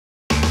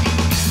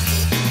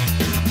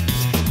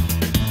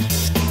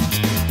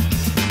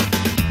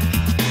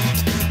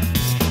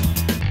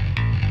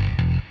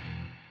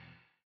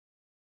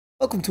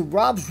welcome to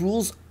Rob's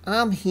Rules.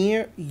 I'm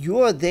here,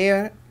 you're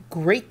there,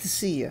 great to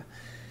see you.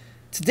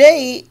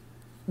 Today,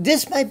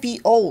 this might be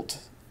old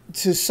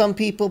to some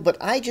people, but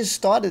I just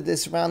started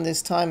this around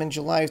this time in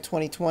July of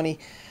 2020.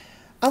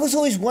 I was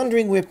always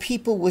wondering where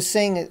people were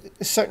saying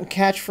a certain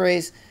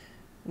catchphrase.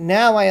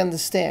 Now I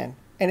understand.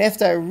 And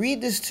after I read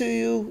this to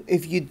you,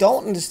 if you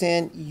don't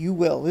understand, you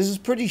will. This is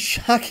pretty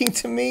shocking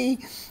to me.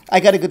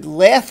 I got a good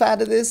laugh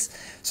out of this.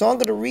 So I'm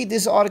going to read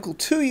this article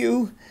to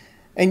you,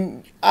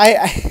 and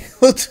I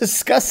will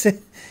discuss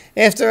it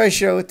after I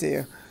show it to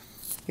you.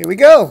 Here we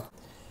go.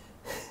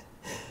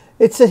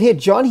 It said here,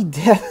 Johnny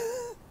Depp.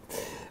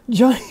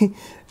 Johnny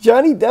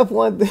Depp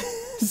wanted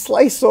to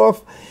slice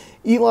off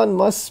Elon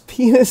Musk's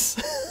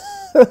penis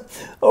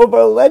over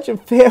alleged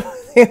affair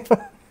with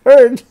Amber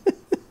Heard.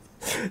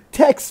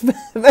 Text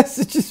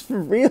messages for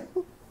real.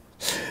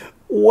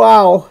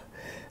 Wow.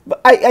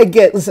 But I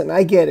get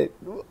it.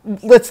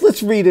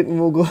 Let's read it and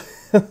we'll go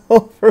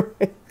over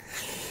it.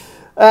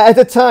 At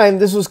the time,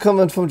 this was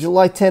coming from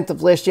July 10th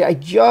of last year.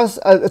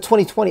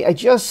 2020. I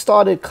just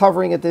started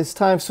covering at this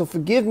time, so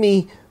forgive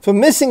me for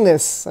missing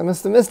this. I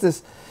must have missed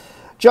this.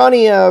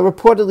 Johnny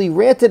reportedly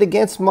ranted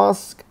against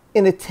Musk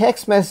in a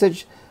text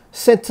message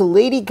sent to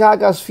Lady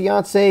Gaga's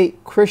fiance,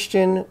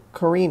 Christian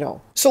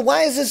Carino. So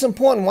why is this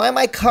important? Why am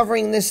I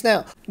covering this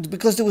now?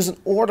 Because there was an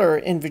order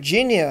in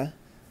Virginia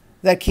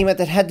that came out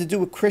that had to do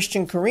with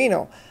Christian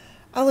Carino.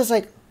 I was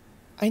like,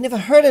 I never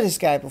heard of this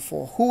guy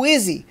before. Who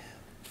is he?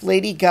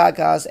 Lady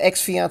Gaga's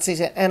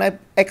ex-fiance, and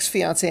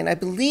I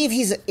believe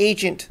he's an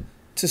agent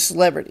to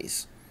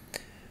celebrities.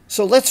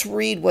 So let's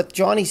read what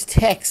Johnny's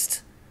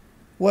text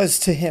was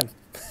to him.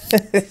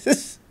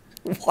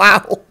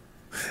 Wow.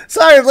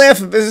 Sorry I'm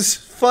laughing, but this is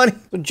funny.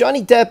 So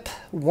Johnny Depp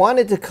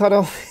wanted to cut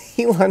off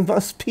Elon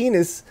Musk's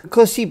penis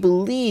because he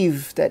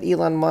believed that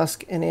Elon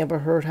Musk and Amber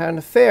Heard had an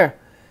affair.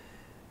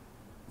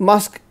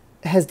 Musk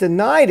has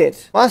denied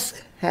it.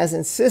 Musk has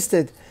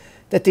insisted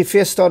that the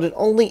affair started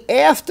only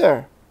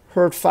after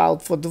Heard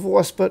filed for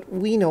divorce, but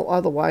we know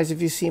otherwise if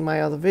you see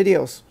my other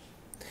videos.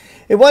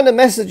 In one of the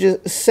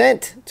messages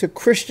sent to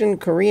Christian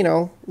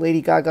Carino, Lady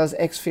Gaga's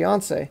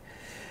ex-fiance,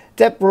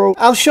 Depp wrote,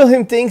 "I'll show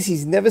him things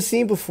he's never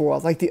seen before,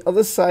 like the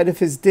other side of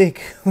his dick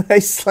when I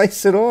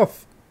slice it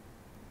off."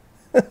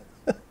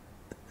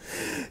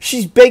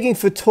 She's begging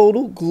for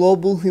total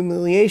global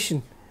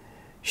humiliation.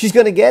 She's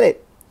going to get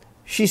it.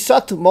 She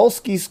sucked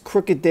Musk'S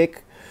crooked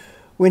dick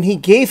when he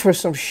gave her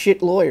some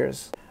shit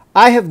lawyers.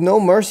 I have no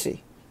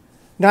mercy.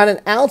 Not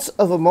an ounce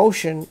of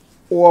emotion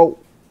or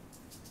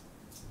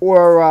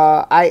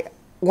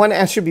 1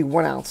 ounce should be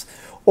 1 ounce.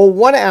 Or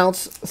 1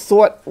 ounce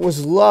thought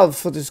was love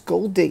for this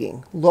gold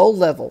digging, low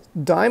level,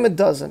 dime a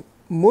dozen,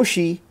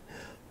 mushy,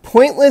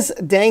 pointless,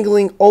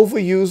 dangling,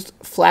 overused,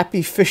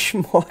 flappy fish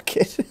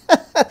market.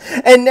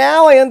 And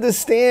now I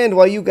understand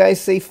why you guys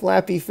say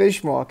flappy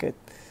fish market.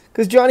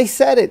 Because Johnny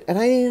said it, and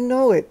I didn't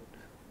know it.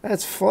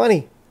 That's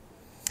funny.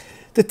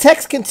 The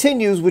text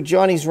continues with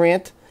Johnny's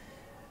rant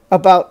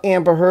about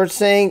Amber Heard,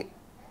 saying,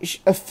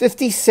 a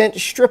 50-cent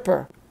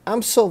stripper.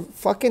 I'm so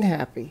fucking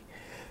happy.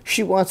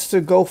 She wants to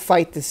go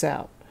fight this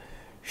out.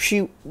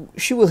 She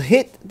will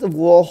hit the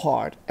wall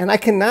hard. And I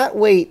cannot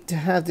wait to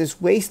have this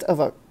waste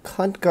of a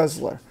cunt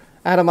guzzler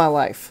out of my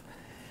life.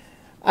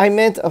 I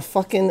meant a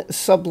fucking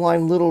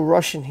sublime little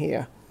Russian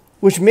here,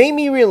 which made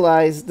me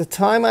realize the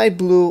time I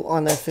blew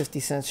on that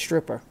 50-cent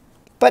stripper.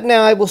 But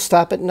now I will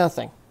stop at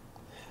nothing.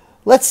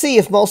 Let's see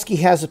if Musk'S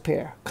has a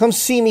pair. Come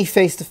see me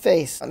face to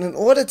face. And in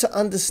order to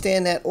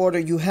understand that order,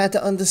 you had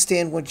to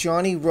understand what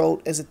Johnny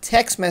wrote as a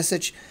text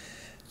message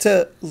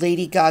to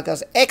Lady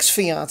Gaga's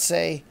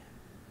ex-fiance,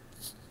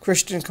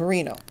 Christian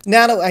Carino.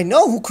 Now that I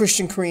know who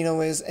Christian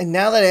Carino is, and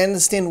now that I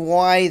understand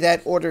why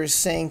that order is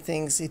saying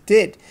things it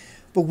did,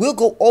 but we'll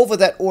go over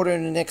that order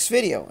in the next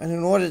video. And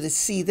in order to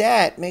see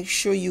that, make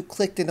sure you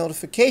click the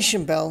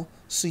notification bell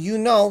so you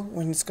know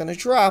when it's going to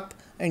drop,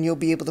 and you'll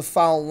be able to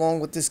follow along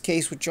with this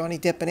case with Johnny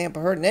Depp and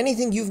Amber Heard. And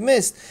anything you've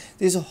missed,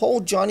 there's a whole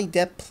Johnny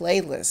Depp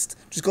playlist.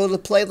 Just go to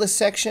the playlist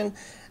section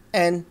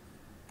and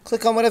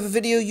click on whatever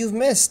video you've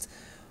missed.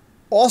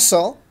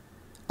 Also,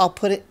 I'll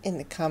put it in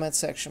the comment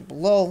section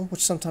below,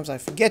 which sometimes I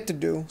forget to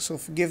do, so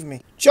forgive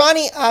me.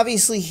 Johnny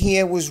obviously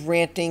here was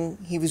ranting.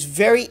 He was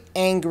very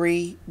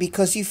angry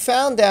because he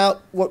found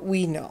out what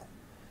we know,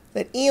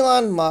 that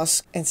Elon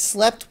Musk and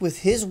slept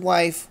with his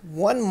wife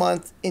 1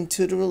 month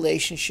into the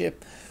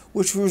relationship,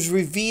 which was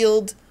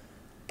revealed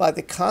by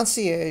the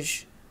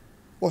concierge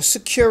or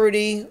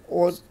security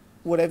or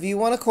whatever you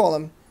want to call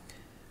him,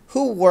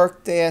 who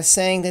worked there,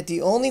 saying that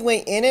the only way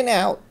in and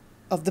out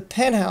of the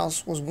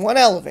penthouse was one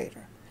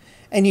elevator,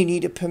 and you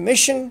needed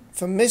permission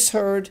from Miss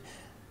Heard.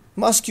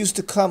 Musk used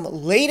to come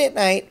late at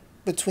night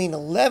between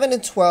 11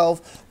 and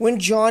 12 when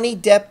Johnny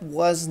Depp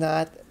was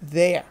not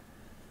there.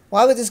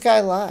 Why would this guy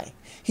lie?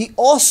 He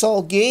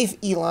also gave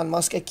Elon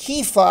Musk a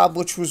key fob,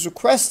 which was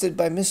requested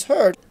by Miss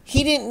Heard.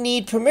 He didn't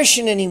need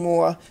permission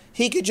anymore.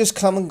 He could just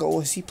come and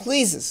go as he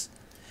pleases.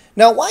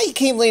 Now, why he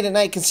came late at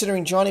night,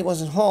 considering Johnny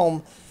wasn't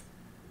home,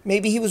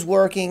 maybe he was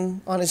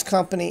working on his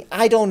company.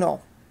 I don't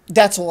know.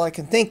 That's all I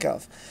can think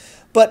of.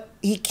 But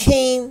he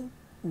came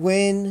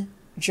when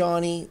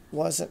Johnny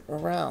wasn't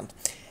around.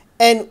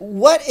 And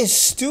what is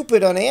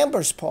stupid on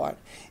Amber's part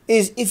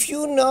is if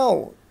you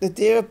know that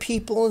there are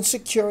people in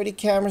security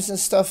cameras and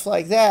stuff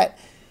like that,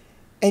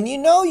 and you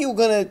know you're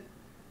going to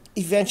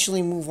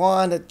eventually move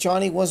on, that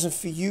Johnny wasn't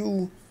for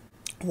you,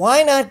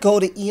 why not go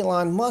to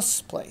Elon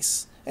Musk's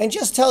place and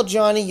just tell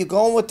Johnny you're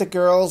going with the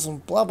girls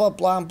and blah, blah,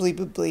 blah, and blee,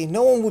 blee, blee.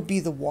 No one would be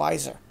the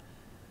wiser.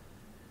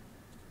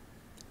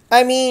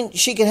 I mean,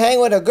 she can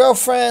hang with her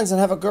girlfriends and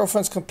have her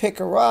girlfriends come pick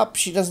her up.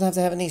 She doesn't have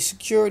to have any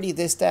security,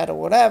 this, that, or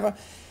whatever,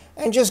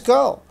 and just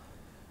go.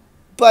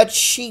 But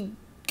she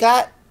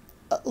got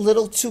a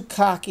little too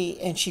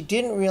cocky, and she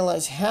didn't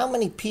realize how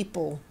many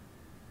people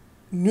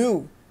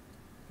knew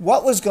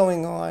what was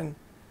going on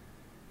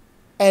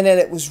and that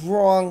it was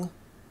wrong.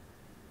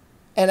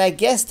 And I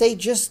guess they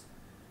just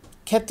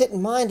kept it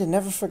in mind and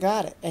never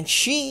forgot it. And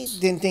she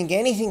didn't think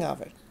anything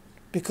of it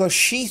because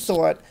she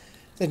thought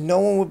that no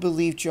one would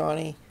believe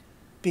Johnny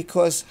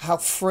because how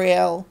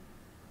frail,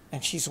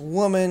 and she's a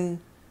woman,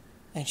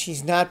 and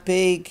she's not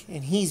big,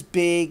 and he's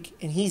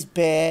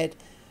bad,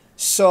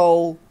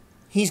 so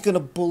he's going to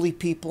bully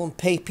people and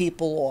pay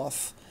people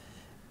off.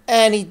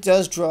 And he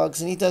does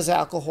drugs and he does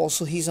alcohol,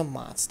 so he's a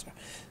monster.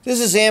 This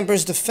is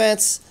Amber's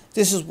defense.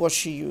 This is what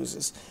she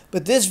uses.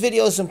 But this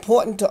video is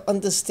important to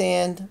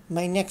understand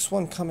my next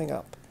one coming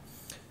up.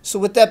 So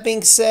with that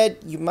being said,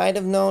 you might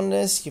have known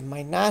this. You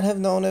might not have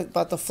known it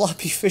about the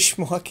floppy fish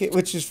market,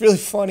 which is really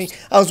funny.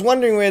 I was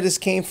wondering where this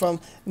came from.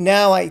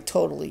 Now I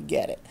totally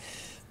get it.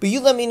 But you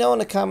let me know in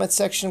the comment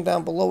section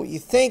down below what you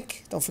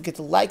think. Don't forget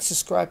to like,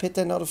 subscribe, hit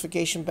that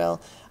notification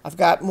bell. I've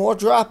got more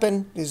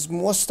dropping. There's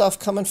more stuff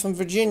coming from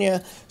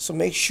Virginia. So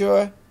make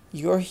sure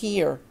you're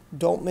here.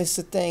 Don't miss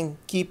a thing.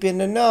 Keep in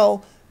the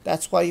know.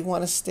 That's why you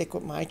want to stick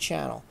with my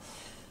channel.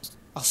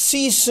 I'll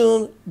see you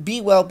soon. Be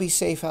well, be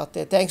safe out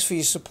there. Thanks for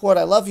your support.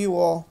 I love you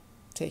all.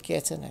 Take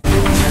care till next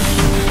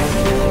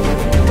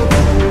time.